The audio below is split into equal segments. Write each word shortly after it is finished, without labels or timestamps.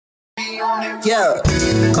Yeah,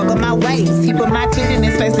 cover my waist, he put my clit in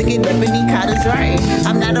his face to get up and he caught a drain.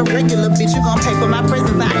 I'm not a regular bitch, you gon' pay for my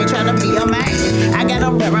presence, I ain't tryna be a man. I got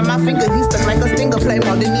him wrapped around my finger, he stuck like a stinger, play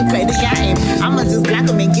more than he play the game. I'ma just block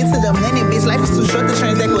him and get to the money, bitch, life is too short to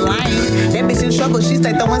transact with lame. That bitch in trouble, she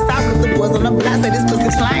stay throwing salt cause the boys on the block say this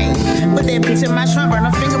pussy flame. Put that bitch in my trunk, burn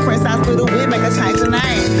her fingerprints, I split a wig, make her change the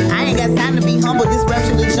name. I ain't got time to be humble, this rap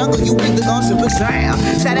shit the jungle, you either gon' trip or drown.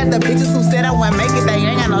 Shout out the bitches who said I wouldn't make it, they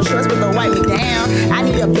ain't got no trust but they'll wipe me down. I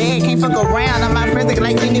need a bag, can't fuck around. All my friends act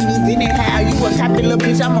like enemies anyhow. You a copy little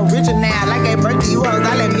bitch, I'm original now. Like a birthday, you hoes,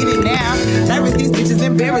 I'll admit it now. Nervous, these bitches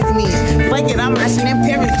embarrass me. Fuck it, I'm rushing in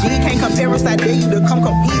Paris, G. Can't compare us, I dare you to come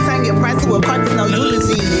compete. Turn your price to a car, there's no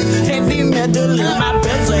eulogy. Heavy metal in my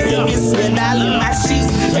bezel, heavy sweat all in my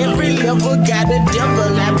sheets. Every level got a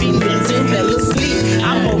devil, I be losing hell asleep.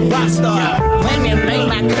 I'm a rock star, money make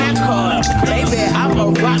my cock hard. Baby, I'm a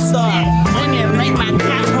rock star, money make my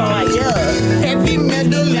cock hard, yeah. Heavy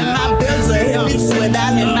metal in my bezel, heavy sweat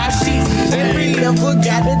all in my sheets. Every level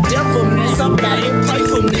got a devil, man, somebody pray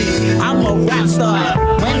for me. I'm a rock star,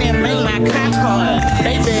 money make my cock hard.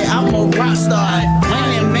 Baby, I'm a rock star,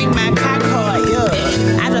 money make my cock hard,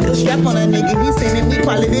 yeah. I dropped the strap on a nigga, he sending me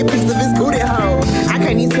quality piece of his booty hole. I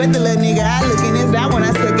can't even sweat the little nigga, I look in his eye when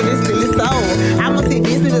I suck it, it's still his soul. I'ma sit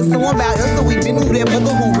this nigga soon about us, so we been through that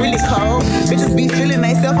mother who really cold. Bitches be feeling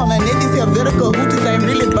they self on the net, these Helvetica hooties ain't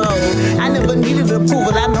really bold. I never needed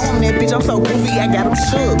approval, I know I'm that bitch, I'm so goofy, I got them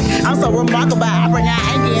shook. I'm so remarkable, I bring out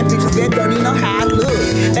ain't getting pictures that don't even know how I look.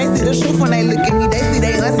 They see the truth when they look at me, they see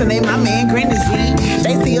they us and they my man Granny G.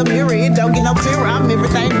 They see a mirror, it don't get no clearer, I'm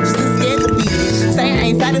everything, bitches just scared to be. Say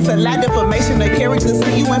I ain't side, it's a lot of information, the character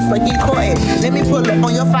see you in fucking court. Let me pull up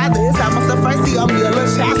on your father, it's almost the first he on me, a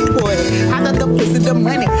little child support. I got the pussy, the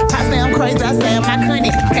money, I say I'm crazy, I say I'm my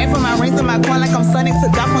cunning. Came from my rings and my coin like I'm Sonic,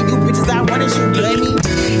 took off on you bitches, I run and shoot bloody.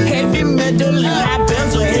 Heavy metal in my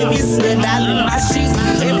bezel, heavy sweat all in my sheets.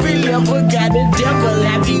 Every level got a devil,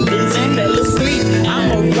 I be losing hell asleep.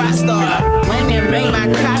 I'm a rock star, money make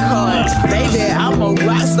my cock hard. Baby, I'm a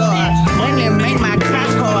rock star, money make my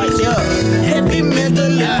cock hard, yeah. Heavy metal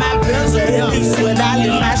in my bezel, heavy sweat all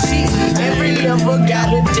in my sheets. Every level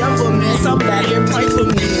got a devil, man, somebody pray for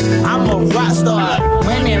me. I'm a rock star,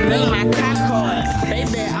 money make my cock